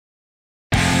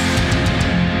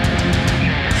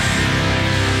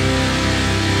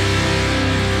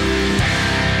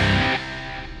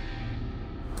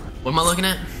What am I looking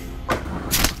at?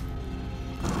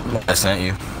 I sent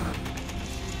you.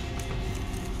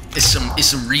 It's some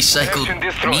recycled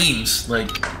memes,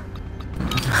 like.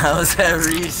 How is that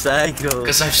recycled?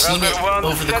 Because I've seen it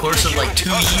over the course of like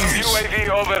 2 years.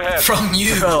 From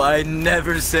you. Bro, I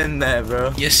never send that,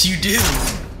 bro. Yes, you do.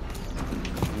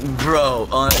 Bro,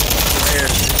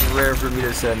 it's rare for me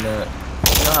to send that.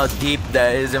 You know how deep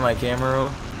that is in my camera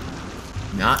roll?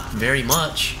 Not very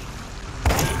much.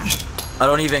 I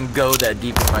don't even go that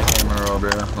deep in my camera roll, bro.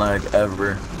 Like,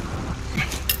 ever.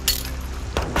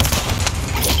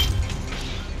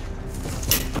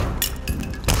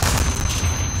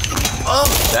 Oh!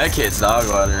 That kid's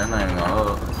DOGWATER, I'm not even gonna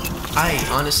hold. I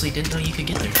honestly didn't know you could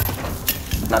get there.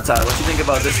 Not Todd, what you think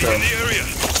about this though?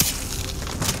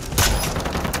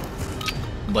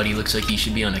 Buddy looks like he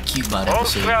should be on a Cubebot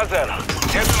episode. I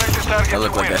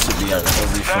look like I should be on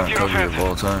every front cover of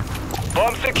all time.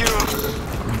 Bomb secure.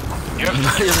 He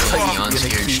looks like on he's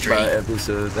here in a straight. Cubebot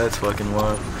episode. That's fucking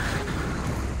wild.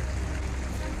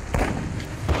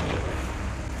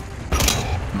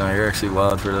 No, you're actually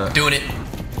wild for that. Doing it.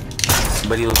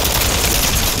 But he looks like a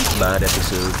Cubebot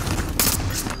episode.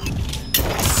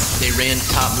 They ran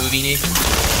top movie, Nathan.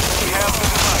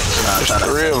 There's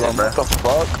 3 of them, bro. What the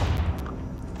fuck?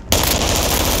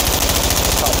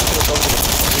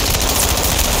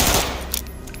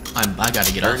 I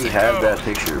gotta get I off already there. have that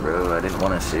picture, bro. I didn't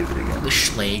want to save it again. The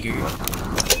Schlager.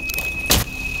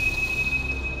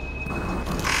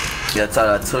 Yeah, that's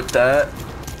how I took that.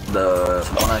 The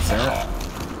one I sent.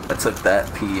 I took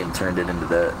that P and turned it into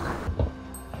that.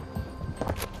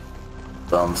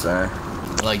 That's all I'm saying.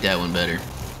 I like that one better.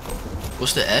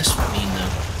 What's the S mean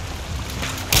though?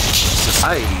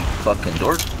 Society, fucking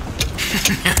dork.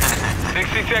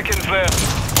 60 seconds left.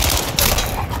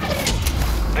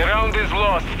 The round is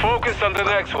lost. Focus on the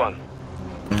next one.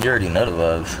 You already know the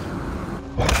vibes.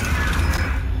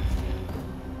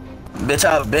 Bitch,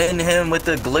 I've been him with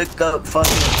the glick up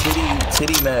fucking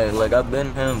titty mag. Like, I've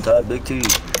been him, Todd Big T.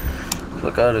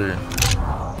 Look out of here.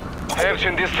 Search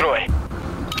and destroy.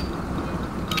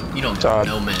 You don't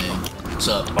know, man. What's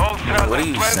up? All What are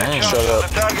you saying? Shut up.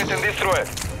 The target and destroy it.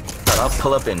 I'll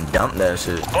pull up and dump that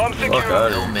shit. Bomb Fuck secure.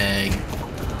 out of No here. mag.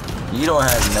 You don't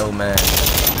have no mag.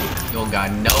 You don't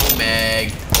got no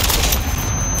mag.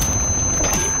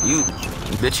 You,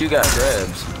 bitch, you got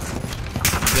grabs.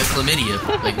 You got chlamydia.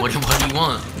 Like, what do you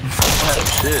want? Oh,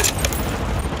 shit.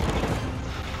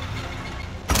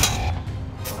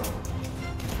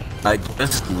 I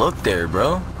just looked there,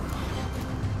 bro.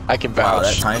 I can Wow,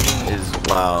 that vouch. timing is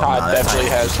wow. Todd nah, that definitely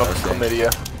timing has is fucking disgusting. chlamydia.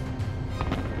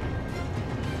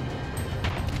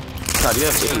 Todd, you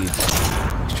have AIDS.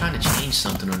 He's trying to change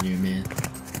something on here, man.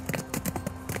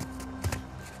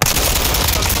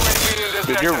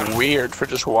 Dude, you're weird for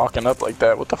just walking up like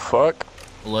that. What the fuck?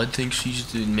 Blood thinks she's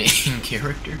the main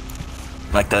character.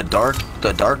 Like the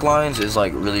dark lines is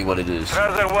like really what it is.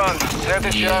 Brother 1, set a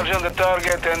charge on the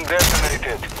target and detonate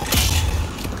it.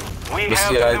 We But have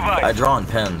see, the I device. draw in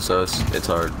pen, so it's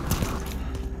hard.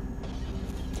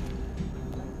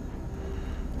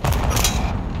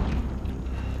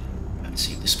 Let's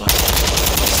see this spot.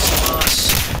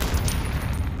 Us.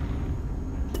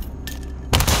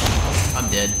 I'm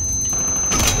dead.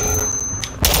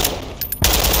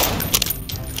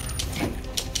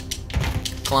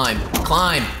 Climb,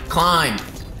 climb, climb.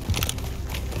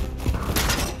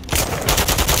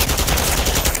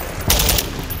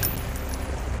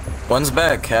 One's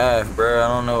back half, bro. I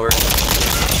don't know where.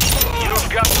 You've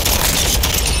got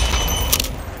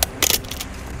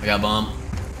I got bomb.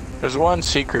 There's one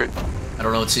secret. I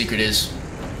don't know what secret is.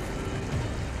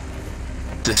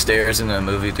 The stairs in the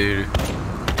movie theater.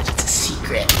 It's a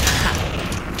secret.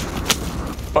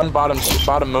 One bottom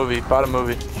movie.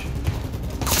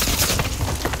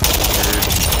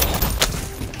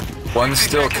 One's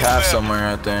still calf somewhere,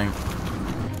 I think.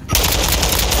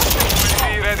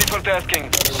 be ready for tasking.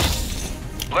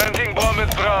 Planting bomb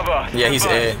at Bravo. Yeah, he's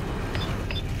A.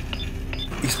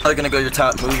 He's probably gonna go your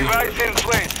top movie. Device in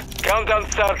place. Countdown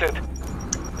started.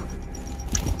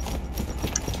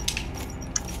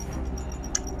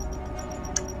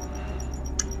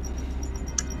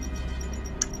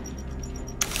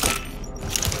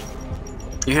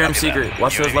 You hear him secret.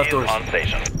 Watch those left doors. On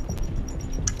station.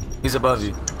 He's above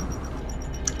you.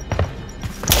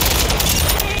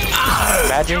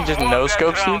 Imagine he just no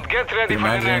scopes you. Get ready Can you for the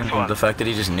next imagine one. the fact that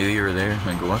he just knew you were there?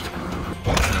 Like, what?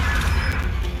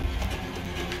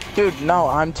 Dude, no,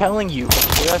 I'm telling you.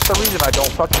 That's the reason I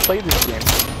don't fucking play this game.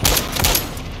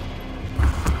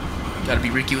 Gotta be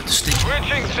Ricky with the stick.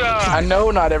 Switching side. I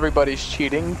know not everybody's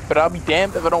cheating, but I'll be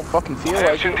damned if I don't fucking feel like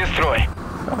Action it. destroy.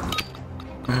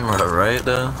 Right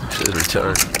though? Shit is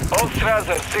retarded.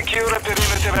 Secure a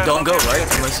perimeter. Don't go right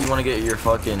unless you want to get your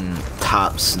fucking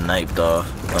top sniped off.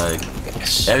 Like,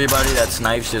 everybody that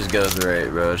snipes just goes right,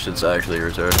 bro. Shit's actually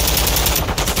retarded.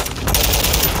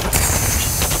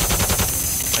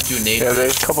 I do nade. Yeah,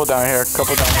 there's a couple down here,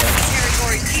 couple down here.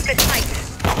 Territory, keep it tight.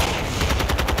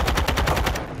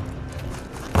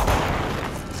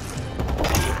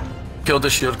 Killed the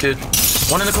shield kid.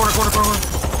 One in the corner.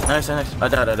 Nice. I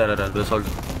died. This hug.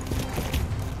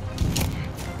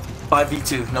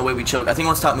 5v2. No way we choke. I think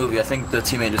one's top movie. I think the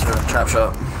teammate just heard him. Trap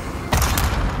shot.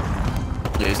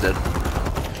 Yeah, he's dead.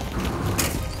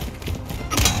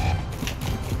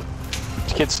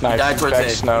 This kid sniped. Died towards back A.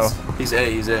 snow. He's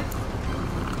A.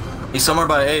 He's somewhere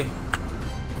by A.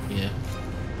 Yeah.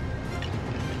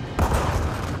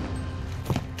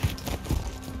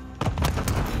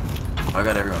 I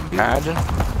got everyone beat. Imagine.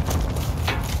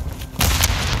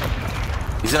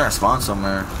 He's in our spawn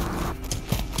somewhere.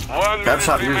 1 Trap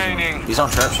shot minute here. remaining. He's on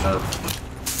trap shot.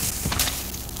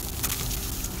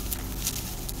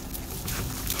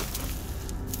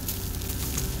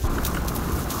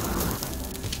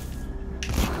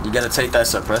 You gotta take that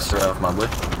suppressor off, my boy.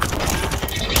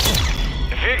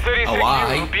 Victory Oh,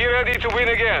 why? secure. Be ready to win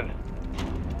again.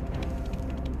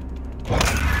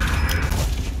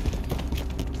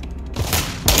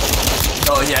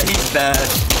 Oh yeah, he's bad.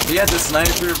 He had the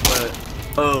sniper, but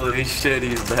holy shit,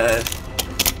 he's bad.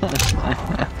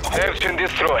 Search and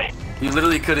destroy. You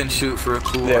literally couldn't shoot for a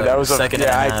cool Yeah, that was second a,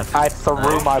 and a yeah, half. I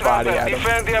threw my body at him.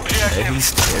 Defend the Yeah, objective.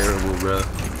 he's terrible, bro.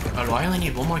 Oh, do I only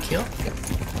need one more kill?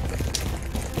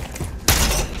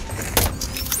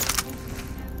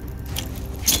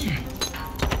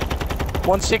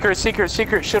 One secret, shield kid,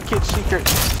 secret.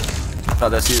 Oh,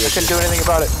 that's you. I That's couldn't you. do anything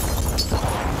about it.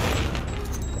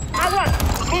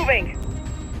 Moving.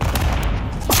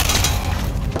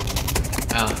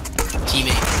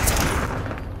 Teammate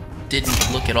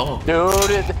didn't look at all.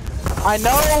 Dude, I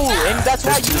know, and that's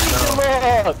why you need to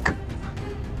look.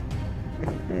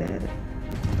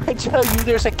 I tell you,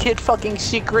 there's a kid fucking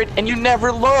secret, and you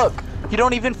never look. You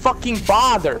don't even fucking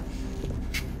bother.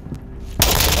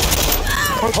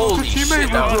 Holy shit,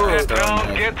 that was Head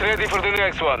down. Get ready for the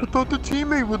next one. I thought the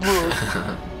teammate would look.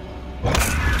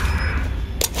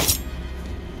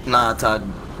 Nah, Todd.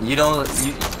 You don't.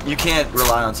 You can't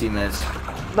rely on teammates.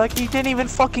 Like, he didn't even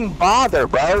fucking bother,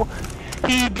 bro.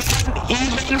 He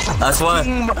didn't even That's why.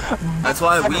 fucking That's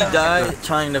why we die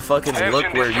trying to fucking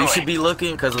look where you should be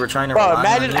looking, because we're trying to rely Bro, on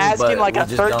imagine you, asking but like we a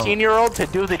just don't. 13-year-old to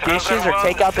do the dishes or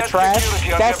take out the trash.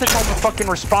 That's the type of fucking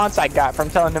response I got from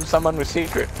telling him someone was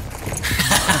secret.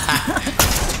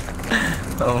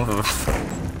 Oh my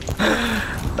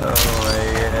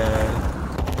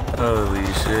god. Holy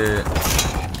shit.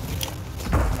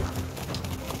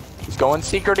 He's going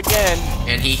secret again.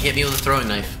 And he hit me with a throwing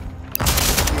knife.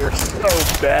 You're so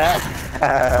bad.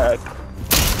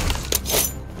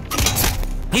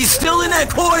 He's still in that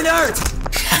corner!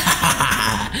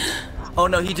 Oh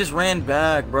no, he just ran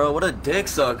back, bro. What a dick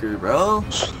sucker, bro.